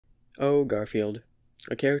Oh, Garfield.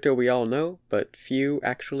 A character we all know, but few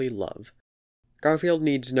actually love. Garfield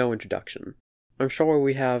needs no introduction. I'm sure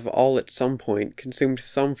we have all at some point consumed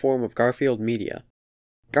some form of Garfield media.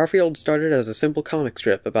 Garfield started as a simple comic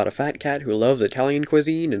strip about a fat cat who loves Italian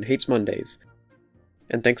cuisine and hates Mondays.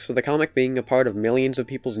 And thanks to the comic being a part of millions of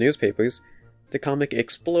people's newspapers, the comic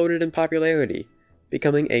exploded in popularity,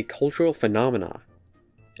 becoming a cultural phenomenon.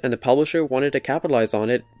 And the publisher wanted to capitalize on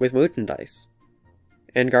it with merchandise.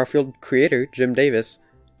 And Garfield creator, Jim Davis,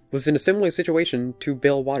 was in a similar situation to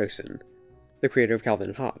Bill Watterson, the creator of Calvin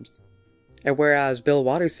and Hobbes. And whereas Bill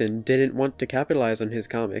Watterson didn't want to capitalize on his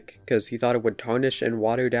comic, because he thought it would tarnish and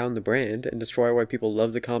water down the brand and destroy why people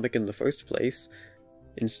loved the comic in the first place,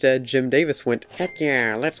 instead Jim Davis went, "Heck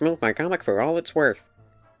yeah, let's milk my comic for all it's worth."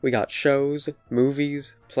 We got shows,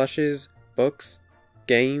 movies, plushes, books,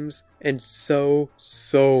 games, and so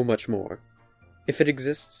much more. If it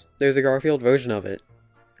exists, there's a Garfield version of it.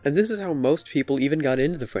 And this is how most people even got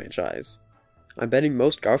into the franchise. I'm betting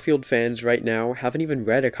most Garfield fans right now haven't even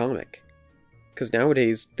read a comic. Because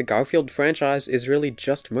nowadays, the Garfield franchise is really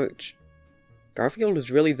just merch. Garfield is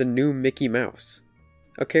really the new Mickey Mouse.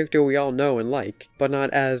 A character we all know and like, but not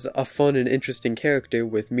as a fun and interesting character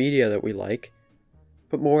with media that we like,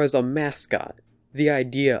 but more as a mascot, the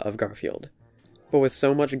idea of Garfield. But with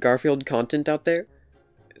so much Garfield content out there,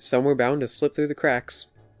 some were bound to slip through the cracks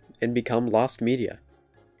and become lost media.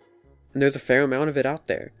 And there's a fair amount of it out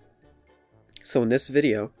there. So in this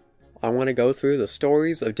video, I want to go through the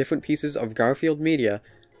stories of different pieces of Garfield media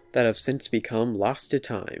that have since become lost to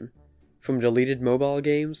time. From deleted mobile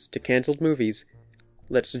games to cancelled movies,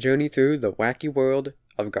 let's journey through the wacky world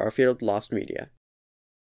of Garfield lost media.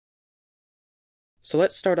 So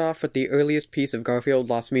let's start off with the earliest piece of Garfield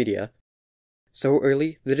lost media, so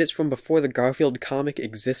early that it's from before the Garfield comic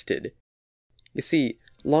existed. You see,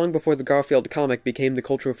 long before the Garfield comic became the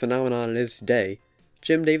cultural phenomenon it is today,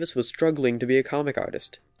 Jim Davis was struggling to be a comic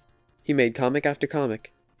artist. He made comic after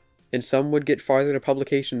comic, and some would get farther to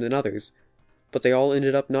publication than others, but they all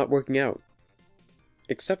ended up not working out.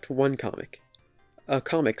 Except one comic. A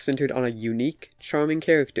comic centered on a unique, charming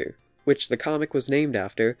character, which the comic was named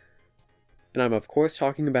after, and I'm of course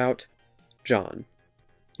talking about Jon.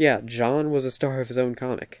 Yeah, Jon was a star of his own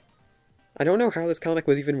comic. I don't know how this comic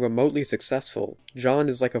was even remotely successful. Jon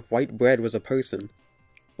is like if white bread was a person.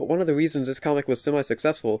 But one of the reasons this comic was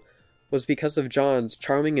semi-successful was because of Jon's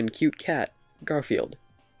charming and cute cat, Garfield.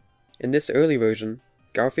 In this early version,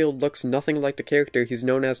 Garfield looks nothing like the character he's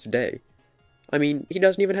known as today. I mean, he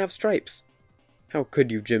doesn't even have stripes. How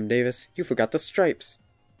could you, Jim Davis? You forgot the stripes.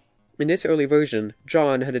 In this early version,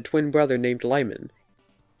 Jon had a twin brother named Lyman,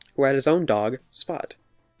 who had his own dog, Spot.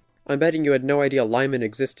 I'm betting you had no idea Lyman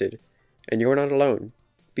existed, and you're not alone,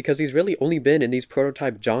 because he's really only been in these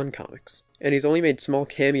prototype Jon comics, and he's only made small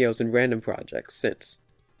cameos in random projects since.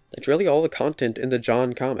 That's really all the content in the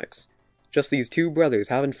Jon comics, just these two brothers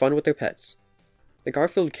having fun with their pets. The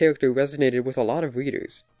Garfield character resonated with a lot of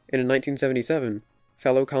readers, and in 1977,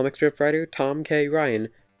 fellow comic strip writer Tom K. Ryan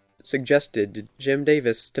suggested to Jim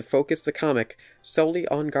Davis to focus the comic solely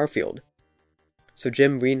on Garfield. So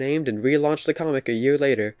Jim renamed and relaunched the comic a year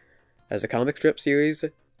later as a comic strip series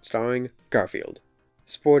starring Garfield,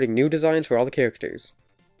 sporting new designs for all the characters.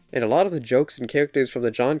 And a lot of the jokes and characters from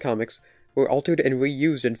the Jon comics were altered and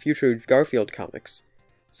reused in future Garfield comics,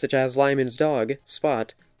 such as Lyman's dog,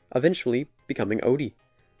 Spot, eventually becoming Odie.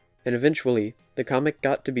 And eventually, the comic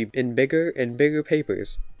got to be in bigger and bigger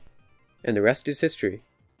papers, and the rest is history.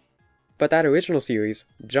 But that original series,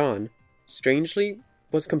 Jon, strangely,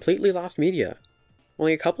 was completely lost media.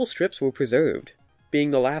 Only a couple strips were preserved, being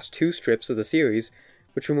the last two strips of the series,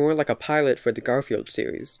 which were more like a pilot for the Garfield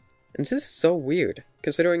series. And this is so weird,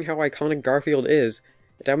 considering how iconic Garfield is,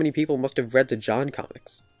 and how many people must have read the Jon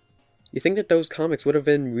comics. You think that those comics would have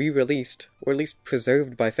been re-released, or at least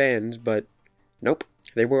preserved by fans, but nope,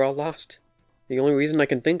 they were all lost. The only reason I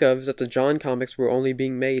can think of is that the Jon comics were only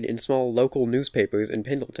being made in small local newspapers in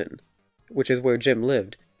Pendleton, which is where Jim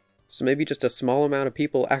lived, so maybe just a small amount of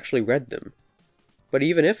people actually read them. But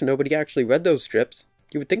even if nobody actually read those strips,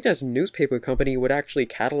 you would think that a newspaper company would actually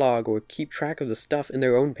catalog or keep track of the stuff in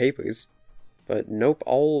their own papers. But nope,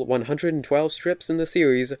 all 112 strips in the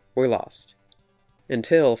series were lost.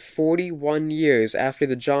 Until 41 years after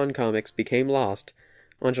the Jon comics became lost,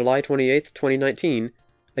 on July 28, 2019,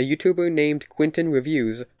 a YouTuber named Quentin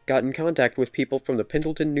Reviews got in contact with people from the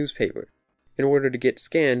Pendleton newspaper in order to get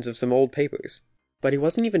scans of some old papers. But he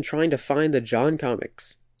wasn't even trying to find the Jon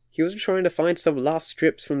comics. He was trying to find some lost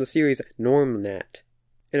strips from the series Normnat,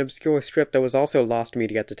 an obscure strip that was also lost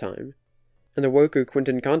media at the time. And the worker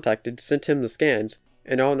Quentin contacted sent him the scans,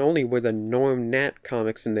 and not only were the Normnat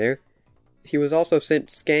comics in there, he was also sent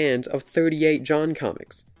scans of 38 Jon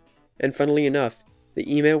Comics. And funnily enough,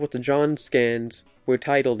 the email with the Jon scans were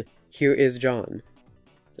titled, "Here is Jon."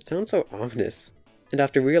 That sounds so ominous. And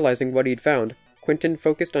after realizing what he'd found, Quentin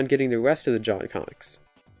focused on getting the rest of the Jon Comics.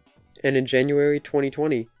 And in January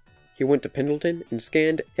 2020, he went to Pendleton and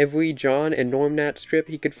scanned every Jon and Norm Nat strip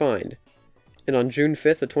he could find. And on June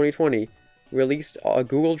 5th of 2020, released a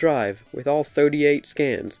Google Drive with all 38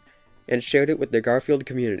 scans, and shared it with the Garfield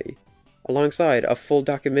community, alongside a full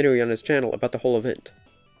documentary on his channel about the whole event.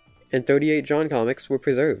 And 38 Jon Comics were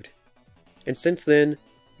preserved. And since then,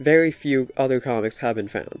 very few other comics have been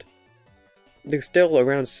found. There's still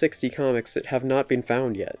around 60 comics that have not been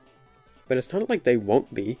found yet, but it's not like they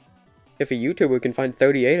won't be. If a YouTuber can find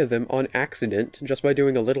 38 of them on accident just by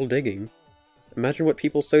doing a little digging, imagine what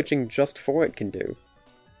people searching just for it can do.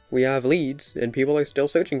 We have leads, and people are still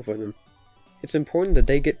searching for them. It's important that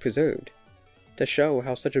they get preserved, to show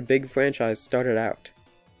how such a big franchise started out.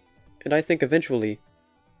 And I think eventually,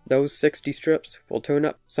 those 60 strips will turn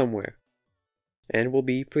up somewhere, and will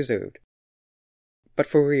be preserved. But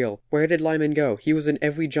for real, where did Lyman go? He was in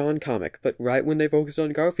every Jon comic, but right when they focused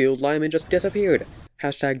on Garfield, Lyman just disappeared!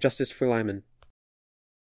 Hashtag justice for Lyman.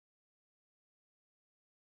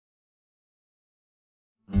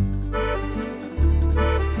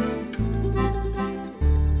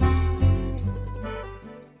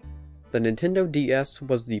 The Nintendo DS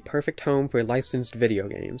was the perfect home for licensed video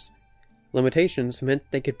games. Limitations meant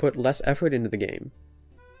they could put less effort into the game.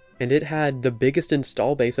 And it had the biggest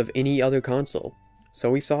install base of any other console,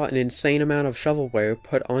 so we saw an insane amount of shovelware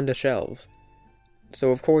put onto shelves.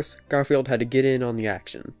 So of course, Garfield had to get in on the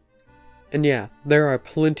action. And yeah, there are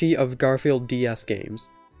plenty of Garfield DS games.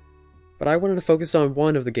 But I wanted to focus on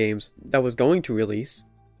one of the games that was going to release,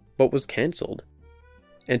 but was cancelled.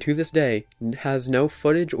 And to this day, has no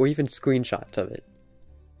footage or even screenshots of it.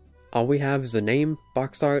 All we have is a name,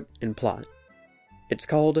 box art, and plot. It's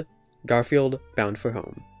called Garfield Bound for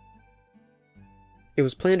Home. It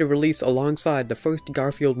was planned to release alongside the first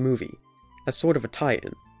Garfield movie, as sort of a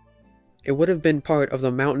tie-in. It would have been part of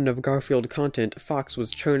the mountain of Garfield content Fox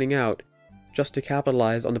was churning out just to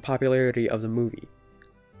capitalize on the popularity of the movie.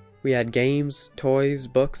 We had games, toys,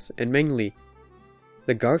 books, and mainly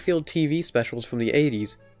the Garfield TV specials from the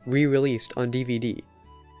 80s re-released on DVD.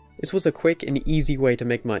 This was a quick and easy way to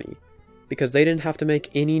make money, because they didn't have to make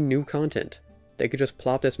any new content. They could just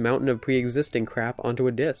plop this mountain of pre-existing crap onto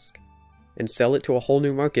a disc, and sell it to a whole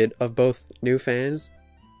new market of both new fans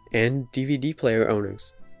and DVD player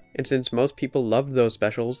owners. And since most people loved those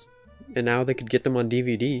specials, and now they could get them on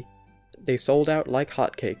DVD, they sold out like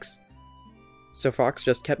hotcakes. So Fox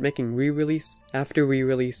just kept making re-release after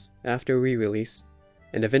re-release after re-release,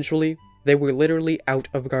 and eventually, they were literally out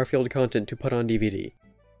of Garfield content to put on DVD.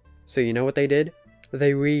 So you know what they did?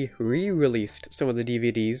 They re-released some of the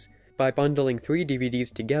DVDs by bundling 3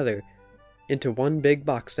 DVDs together into one big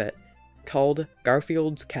box set called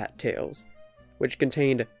Garfield's Cat Tales, which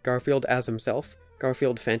contained Garfield as himself,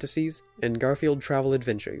 Garfield Fantasies, and Garfield Travel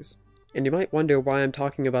Adventures. And you might wonder why I'm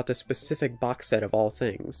talking about this specific box set of all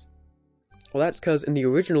things. Well, that's because in the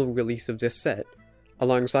original release of this set,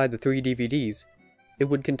 alongside the 3 DVDs, it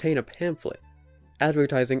would contain a pamphlet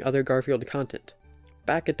advertising other Garfield content.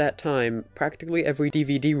 Back at that time, practically every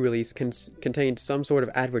DVD release contained some sort of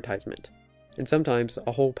advertisement, and sometimes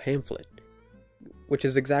a whole pamphlet, which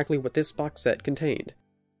is exactly what this box set contained.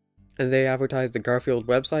 And they advertised the Garfield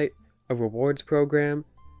website, a rewards program,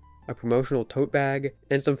 a promotional tote bag,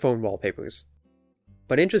 and some phone wallpapers.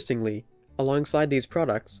 But interestingly, alongside these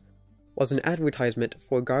products was an advertisement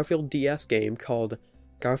for a Garfield DS game called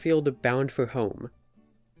Garfield Bound for Home.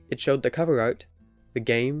 It showed the cover art, the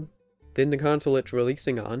game, then the console it's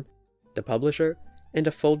releasing on, the publisher, and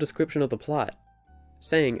a full description of the plot,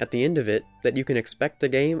 saying at the end of it that you can expect the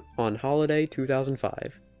game on holiday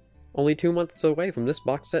 2005, only 2 months away from this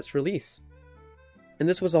box set's release. And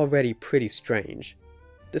this was already pretty strange.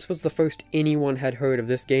 This was the first anyone had heard of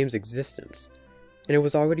this game's existence, and it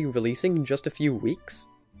was already releasing in just a few weeks?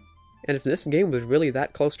 And if this game was really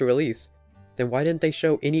that close to release, then why didn't they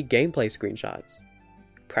show any gameplay screenshots?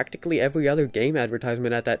 Practically every other game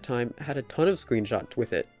advertisement at that time had a ton of screenshots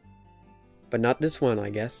with it. But not this one, I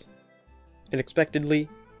guess. Unexpectedly,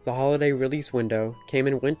 the holiday release window came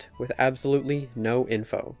and went with absolutely no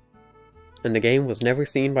info. And the game was never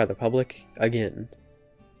seen by the public again.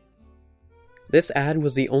 This ad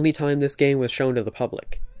was the only time this game was shown to the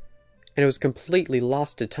public, and it was completely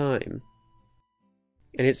lost to time.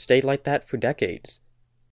 And it stayed like that for decades.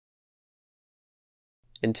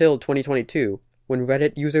 Until 2022, when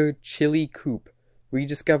Reddit user ChiliCoop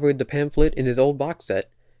rediscovered the pamphlet in his old box set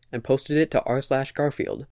and posted it to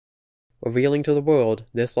r/Garfield, revealing to the world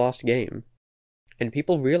this lost game. And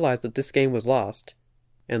people realized that this game was lost,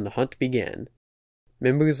 and the hunt began.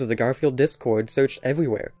 Members of the Garfield Discord searched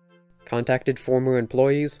everywhere, contacted former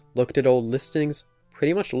employees, looked at old listings,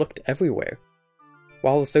 pretty much looked everywhere.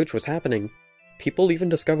 While the search was happening, people even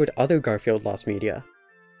discovered other Garfield lost media.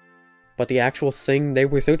 But the actual thing they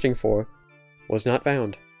were searching for was not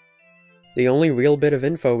found. The only real bit of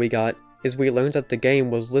info we got is we learned that the game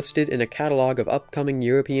was listed in a catalog of upcoming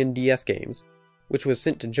European DS games, which was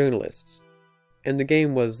sent to journalists, and the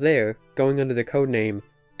game was there, going under the codename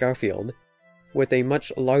Garfield, with a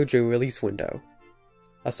much larger release window.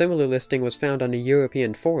 A similar listing was found on a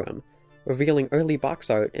European forum, revealing early box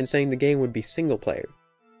art and saying the game would be single-player.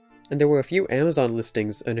 And there were a few Amazon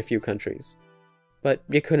listings in a few countries, but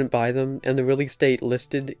you couldn't buy them, and the release date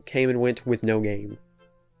listed came and went with no game.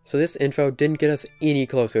 So this info didn't get us any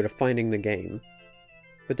closer to finding the game.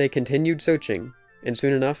 But they continued searching, and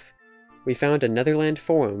soon enough, we found a Netherlands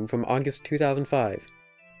forum from August 2005,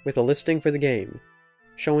 with a listing for the game,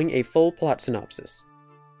 showing a full plot synopsis.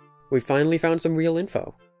 We finally found some real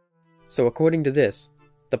info. So according to this,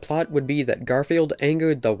 the plot would be that Garfield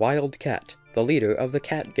angered the Wild Cat, the leader of the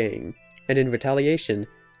Cat Gang, and in retaliation,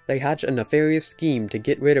 they hatch a nefarious scheme to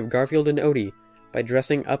get rid of Garfield and Odie by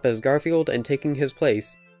dressing up as Garfield and taking his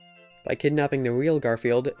place, by kidnapping the real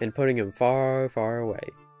Garfield and putting him far, far away.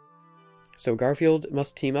 So Garfield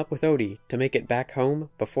must team up with Odie to make it back home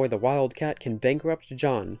before the Wild Cat can bankrupt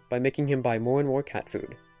Jon by making him buy more and more cat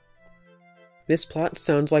food. This plot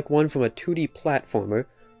sounds like one from a 2D platformer,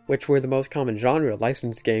 which were the most common genre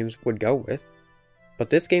licensed games would go with. But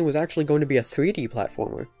this game was actually going to be a 3D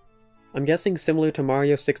platformer. I'm guessing similar to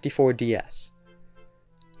Mario 64 DS.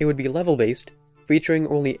 It would be level-based, featuring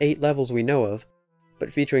only 8 levels we know of,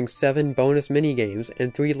 but featuring 7 bonus minigames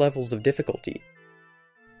and 3 levels of difficulty.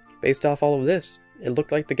 Based off all of this, it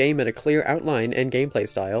looked like the game had a clear outline and gameplay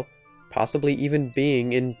style, possibly even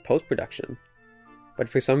being in post-production. But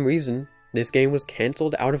for some reason, this game was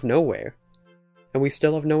cancelled out of nowhere, and we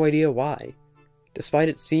still have no idea why. Despite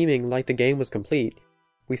it seeming like the game was complete,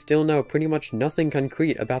 we still know pretty much nothing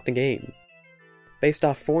concrete about the game. Based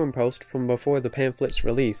off forum posts from before the pamphlet's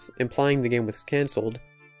release implying the game was cancelled,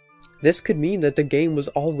 this could mean that the game was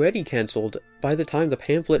already cancelled by the time the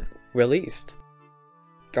pamphlet released.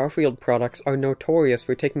 Garfield products are notorious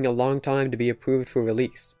for taking a long time to be approved for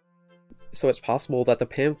release, so it's possible that the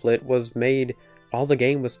pamphlet was made while the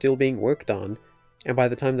game was still being worked on, and by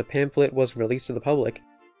the time the pamphlet was released to the public,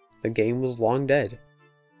 the game was long dead.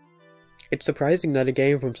 It's surprising that a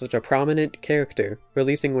game from such a prominent character,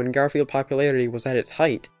 releasing when Garfield popularity was at its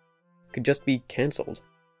height, could just be cancelled,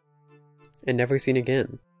 and never seen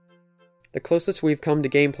again. The closest we've come to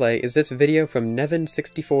gameplay is this video from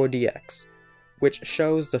Nevin64DX, which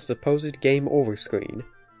shows the supposed game over screen,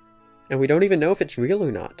 and we don't even know if it's real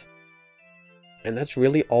or not. And that's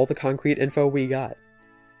really all the concrete info we got.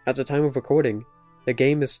 At the time of recording, the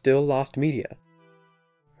game is still lost media.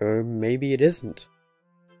 Or maybe it isn't.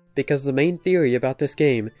 Because the main theory about this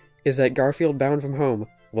game is that Garfield Bound From Home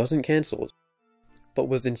wasn't cancelled, but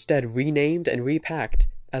was instead renamed and repacked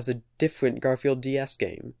as a different Garfield DS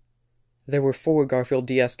game. There were 4 Garfield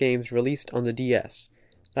DS games released on the DS,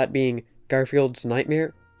 that being Garfield's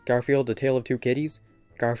Nightmare, Garfield A Tale of Two Kitties,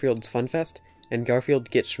 Garfield's Funfest, and Garfield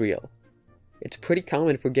Gets Real. It's pretty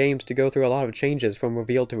common for games to go through a lot of changes from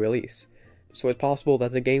reveal to release, so it's possible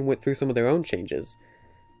that the game went through some of their own changes,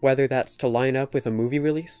 whether that's to line up with a movie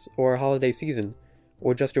release, or a holiday season,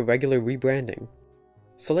 or just a regular rebranding.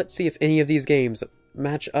 So let's see if any of these games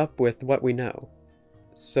match up with what we know.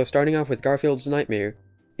 So starting off with Garfield's Nightmare,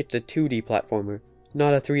 it's a 2D platformer,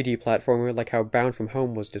 not a 3D platformer like how Bound From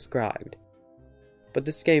Home was described. But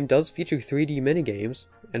this game does feature 3D minigames,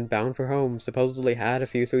 and Bound For Home supposedly had a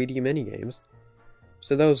few 3D minigames,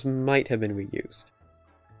 so those might have been reused.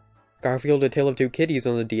 Garfield A Tale of Two Kitties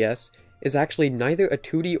on the DS is actually neither a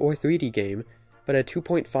 2D or 3D game, but a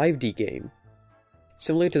 2.5D game,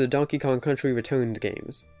 similar to the Donkey Kong Country Returns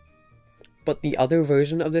games. But the other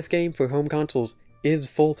version of this game for home consoles is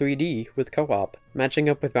full 3D with co-op, matching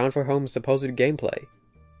up with Bound For Home's supposed gameplay.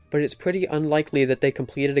 But it's pretty unlikely that they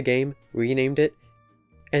completed a game, renamed it,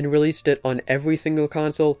 and released it on every single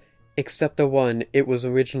console except the one it was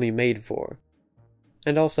originally made for.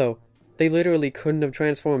 And also, they literally couldn't have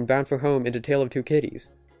transformed Bound For Home into Tale of Two Kitties,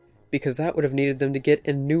 because that would have needed them to get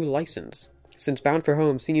a new license, since Bound For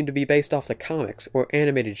Home seemed to be based off the comics or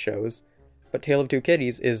animated shows, but Tale of Two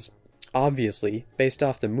Kitties is, obviously, based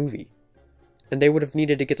off the movie. And they would have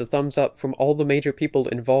needed to get the thumbs up from all the major people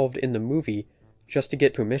involved in the movie just to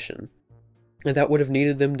get permission. And that would have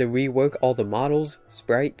needed them to rework all the models,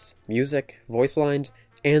 sprites, music, voice lines,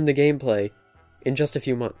 and the gameplay in just a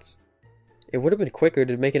few months. It would have been quicker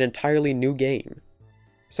to make an entirely new game.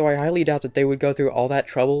 So I highly doubt that they would go through all that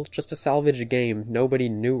trouble just to salvage a game nobody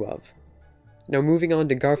knew of. Now moving on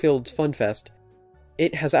to Garfield's Fun Fest,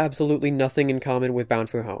 it has absolutely nothing in common with Bound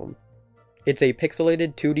for Home. It's a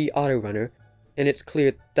pixelated 2D auto-runner, and it's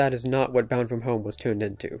clear that is not what Bound from Home was turned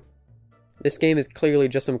into. This game is clearly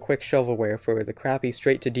just some quick shovelware for the crappy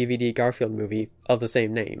straight-to-DVD Garfield movie of the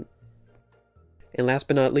same name. And last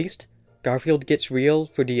but not least, Garfield Gets Real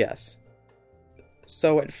for DS.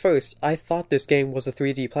 So at first, I thought this game was a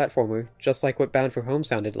 3D platformer, just like what Bound for Home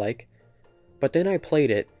sounded like. But then I played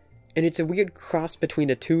it, and it's a weird cross between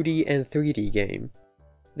a 2D and 3D game.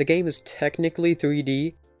 The game is technically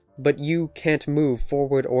 3D, but you can't move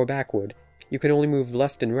forward or backward. You can only move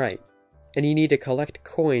left and right, and you need to collect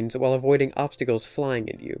coins while avoiding obstacles flying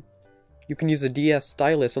at you. You can use a DS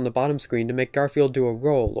stylus on the bottom screen to make Garfield do a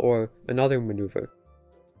roll or another maneuver.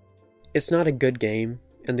 It's not a good game,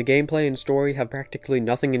 and the gameplay and story have practically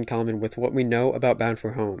nothing in common with what we know about Bound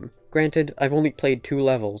for Home. Granted, I've only played 2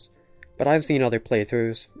 levels, but I've seen other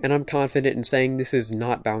playthroughs, and I'm confident in saying this is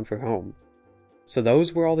not Bound for Home. So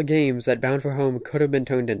those were all the games that Bound for Home could have been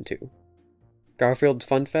turned into. Garfield's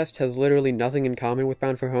Fun Fest has literally nothing in common with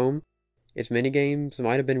Bound for Home. Its minigames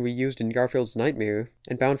might have been reused in Garfield's Nightmare,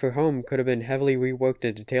 and Bound for Home could have been heavily reworked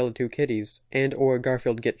into Tale of Two Kitties and or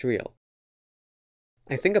Garfield Gets Real.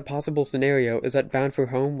 I think a possible scenario is that Bound for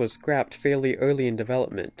Home was scrapped fairly early in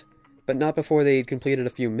development, but not before they had completed a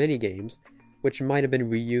few minigames, which might have been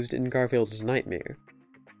reused in Garfield's Nightmare.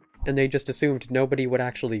 And they just assumed nobody would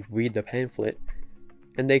actually read the pamphlet,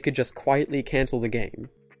 and they could just quietly cancel the game.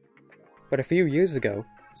 But a few years ago,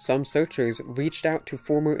 some searchers reached out to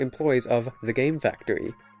former employees of The Game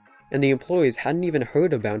Factory, and the employees hadn't even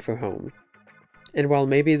heard of Bound for Home. And while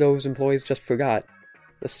maybe those employees just forgot,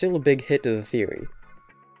 it's still a big hit to the theory.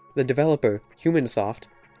 The developer, Humansoft,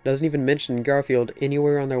 doesn't even mention Garfield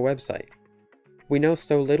anywhere on their website. We know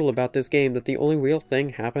so little about this game that the only real thing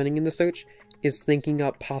happening in the search is thinking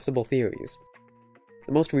up possible theories.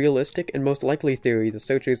 The most realistic and most likely theory the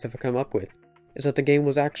searchers have come up with is that the game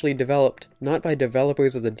was actually developed not by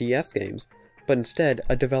developers of the DS games, but instead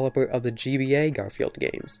a developer of the GBA Garfield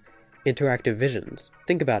games, Interactive Visions.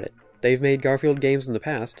 Think about it, they've made Garfield games in the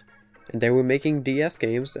past, and they were making DS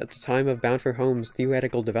games at the time of Bound for Home's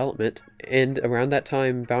theoretical development, and around that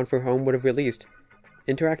time Bound for Home would have released.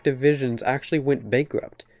 Interactive Visions actually went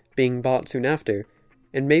bankrupt, being bought soon after,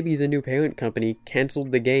 and maybe the new parent company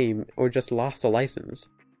cancelled the game or just lost the license.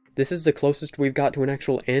 This is the closest we've got to an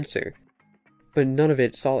actual answer, but none of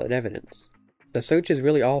it's solid evidence. The search is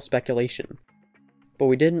really all speculation. But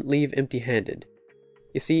we didn't leave empty-handed.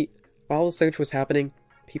 You see, while the search was happening,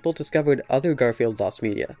 people discovered other Garfield lost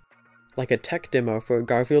media, like a tech demo for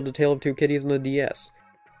Garfield A Tale of Two Kitties on the DS,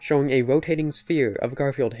 showing a rotating sphere of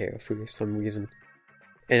Garfield hair for some reason,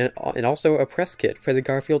 and also a press kit for the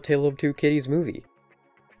Garfield Tale of Two Kitties movie.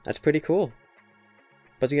 That's pretty cool.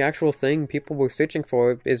 But the actual thing people were searching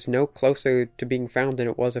for is no closer to being found than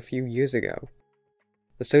it was a few years ago.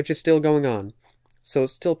 The search is still going on, so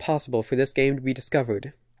it's still possible for this game to be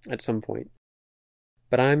discovered at some point.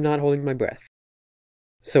 But I'm not holding my breath.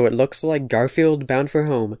 So it looks like Garfield Bound for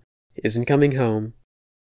Home isn't coming home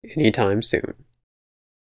anytime soon.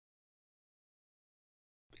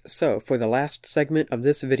 So, for the last segment of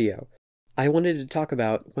this video, I wanted to talk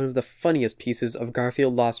about one of the funniest pieces of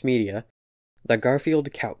Garfield lost media, the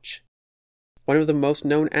Garfield Couch. One of the most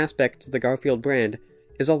known aspects of the Garfield brand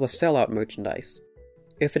is all the sellout merchandise.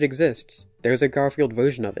 If it exists, there's a Garfield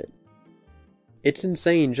version of it. It's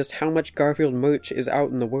insane just how much Garfield merch is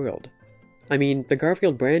out in the world. I mean, the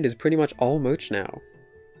Garfield brand is pretty much all merch now.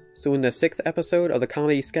 So in the 6th episode of the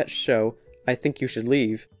comedy sketch show, I Think You Should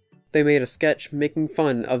Leave, they made a sketch making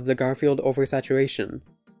fun of the Garfield oversaturation.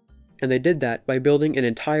 And they did that by building an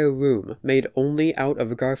entire room made only out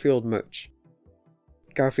of Garfield merch.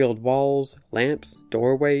 Garfield walls, lamps,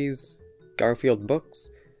 doorways, Garfield books,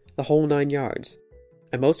 the whole 9 yards.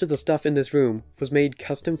 And most of the stuff in this room was made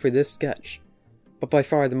custom for this sketch. But by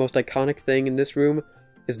far the most iconic thing in this room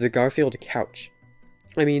is the Garfield Couch.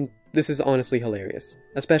 I mean, this is honestly hilarious,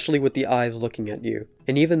 especially with the eyes looking at you.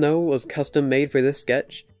 And even though it was custom made for this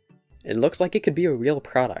sketch, it looks like it could be a real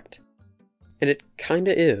product. And it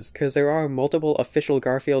kinda is, cause there are multiple official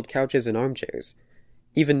Garfield couches and armchairs,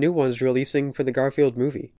 even new ones releasing for the Garfield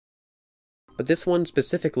movie. But this one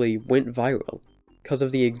specifically went viral, cause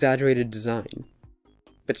of the exaggerated design.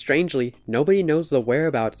 But strangely, nobody knows the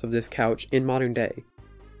whereabouts of this couch in modern day.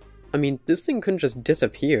 I mean, this thing couldn't just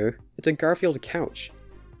disappear, it's a Garfield couch.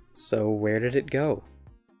 So where did it go?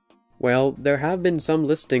 Well, there have been some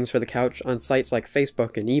listings for the couch on sites like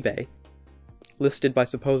Facebook and eBay, listed by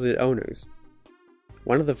supposed owners.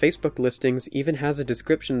 One of the Facebook listings even has a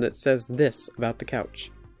description that says this about the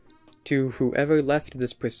couch: "To whoever left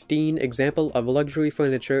this pristine example of luxury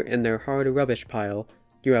furniture in their hard rubbish pile,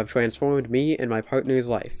 you have transformed me and my partner's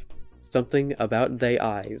life. Something about they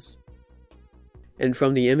eyes." And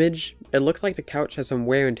from the image, it looks like the couch has some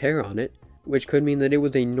wear and tear on it, which could mean that it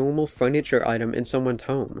was a normal furniture item in someone's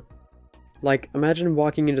home. Like, imagine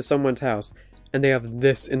walking into someone's house, and they have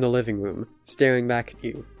this in the living room, staring back at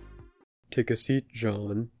you. "Take a seat,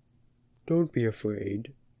 Jon. Don't be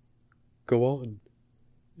afraid. Go on.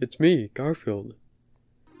 It's me, Garfield."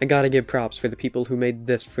 I gotta give props for the people who made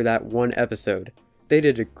this for that one episode. They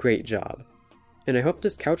did a great job. And I hope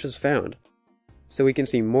this couch is found, so we can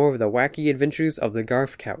see more of the wacky adventures of the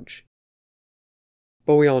Garf Couch.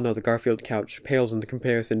 But we all know the Garfield Couch pales in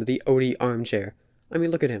comparison to the Odie armchair. I mean,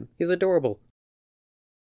 look at him. He's adorable.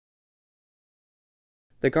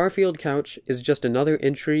 The Garfield Couch is just another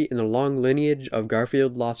entry in the long lineage of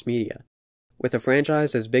Garfield lost media. With a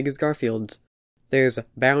franchise as big as Garfield's, there's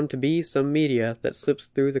bound to be some media that slips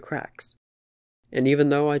through the cracks. And even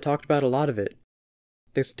though I talked about a lot of it,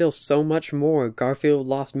 there's still so much more Garfield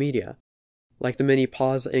lost media, like the mini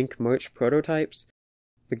Paws Inc. merch prototypes,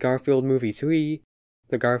 the Garfield Movie 3,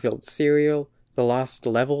 the Garfield cereal, the lost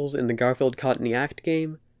levels in the Garfield Caught in the Act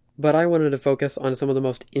game, but I wanted to focus on some of the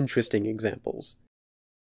most interesting examples.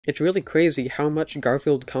 It's really crazy how much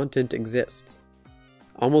Garfield content exists.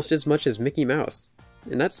 Almost as much as Mickey Mouse,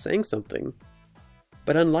 and that's saying something.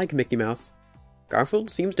 But unlike Mickey Mouse, Garfield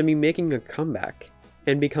seems to be making a comeback,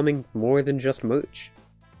 and becoming more than just merch.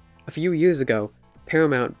 A few years ago,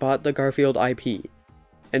 Paramount bought the Garfield IP,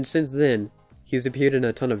 and since then, he's appeared in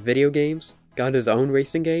a ton of video games, got his own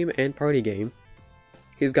racing game and party game,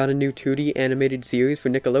 he's got a new 2D animated series for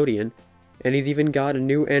Nickelodeon, and he's even got a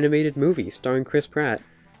new animated movie starring Chris Pratt,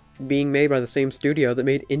 being made by the same studio that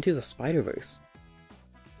made Into the Spider-Verse.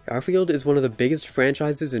 Garfield is one of the biggest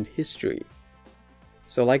franchises in history,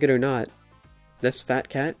 so like it or not, this fat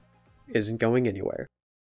cat isn't going anywhere.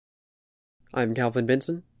 I'm Calvin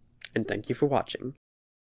Benson, and thank you for watching.